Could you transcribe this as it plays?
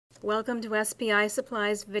Welcome to SPI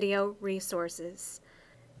Supplies Video Resources.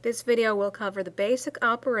 This video will cover the basic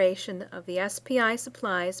operation of the SPI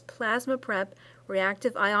Supplies Plasma Prep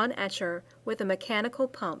Reactive Ion Etcher with a mechanical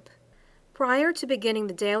pump. Prior to beginning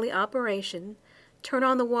the daily operation, turn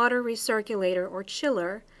on the water recirculator or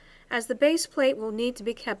chiller, as the base plate will need to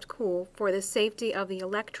be kept cool for the safety of the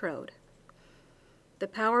electrode. The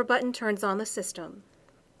power button turns on the system.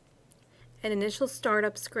 An initial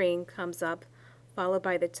startup screen comes up, followed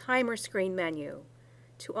by the timer screen menu.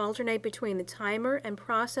 To alternate between the timer and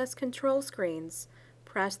process control screens,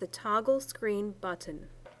 press the toggle screen button.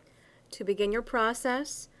 To begin your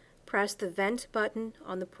process, press the vent button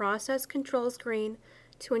on the process control screen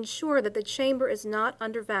to ensure that the chamber is not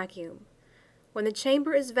under vacuum. When the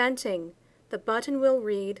chamber is venting, the button will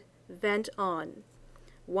read "Vent On."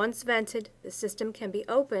 Once vented, the system can be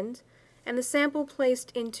opened and the sample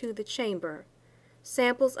placed into the chamber.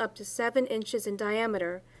 Samples up to 7 inches in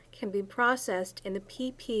diameter can be processed in the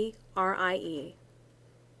PP RIE.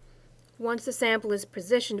 Once the sample is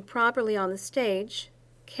positioned properly on the stage,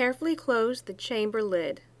 carefully close the chamber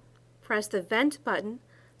lid. Press the vent button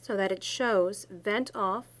so that it shows "Vent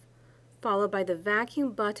Off," followed by the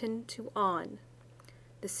vacuum button to "On."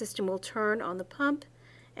 The system will turn on the pump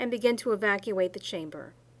and begin to evacuate the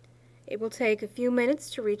chamber. It will take a few minutes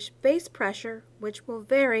to reach base pressure, which will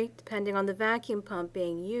vary depending on the vacuum pump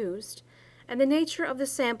being used and the nature of the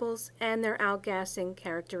samples and their outgassing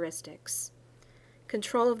characteristics.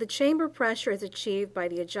 Control of the chamber pressure is achieved by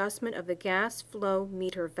the adjustment of the gas flow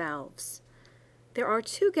meter valves. There are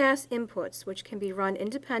 2 gas inputs which can be run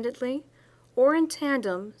independently or in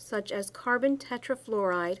tandem, such as carbon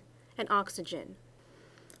tetrafluoride and oxygen.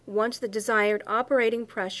 Once the desired operating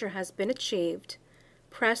pressure has been achieved,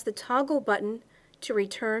 press the toggle button to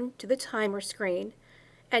return to the timer screen,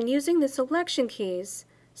 and using the selection keys,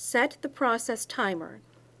 set the process timer.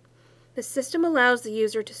 The system allows the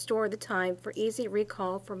user to store the time for easy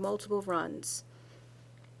recall for multiple runs.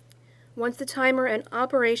 Once the timer and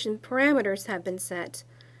operation parameters have been set,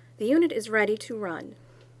 the unit is ready to run.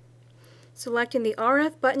 Selecting the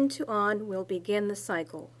RF button to on will begin the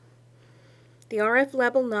cycle. The RF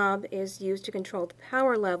level knob is used to control the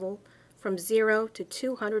power level from 0 to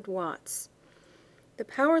 200 watts. The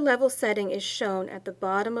power level setting is shown at the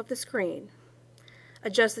bottom of the screen.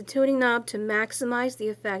 Adjust the tuning knob to maximize the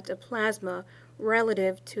effect of plasma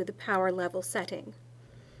relative to the power level setting.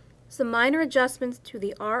 Some minor adjustments to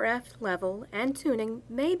the RF level and tuning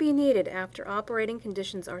may be needed after operating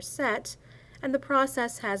conditions are set and the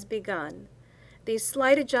process has begun. These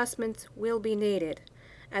slight adjustments will be needed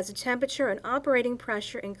as the temperature and operating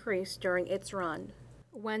pressure increase during its run.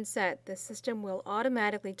 When set, the system will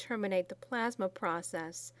automatically terminate the plasma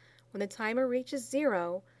process when the timer reaches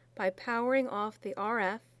 0 by powering off the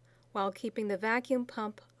RF while keeping the vacuum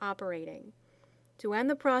pump operating. To end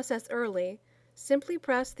the process early, simply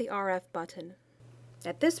press the RF button.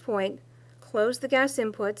 At this point, close the gas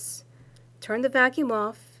inputs, turn the vacuum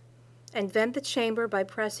off, and vent the chamber by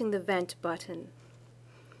pressing the vent button.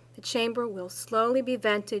 The chamber will slowly be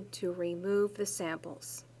vented to remove the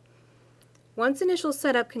samples. Once initial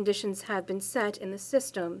setup conditions have been set in the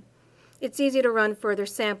system, it's easy to run further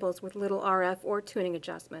samples with little RF or tuning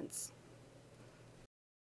adjustments.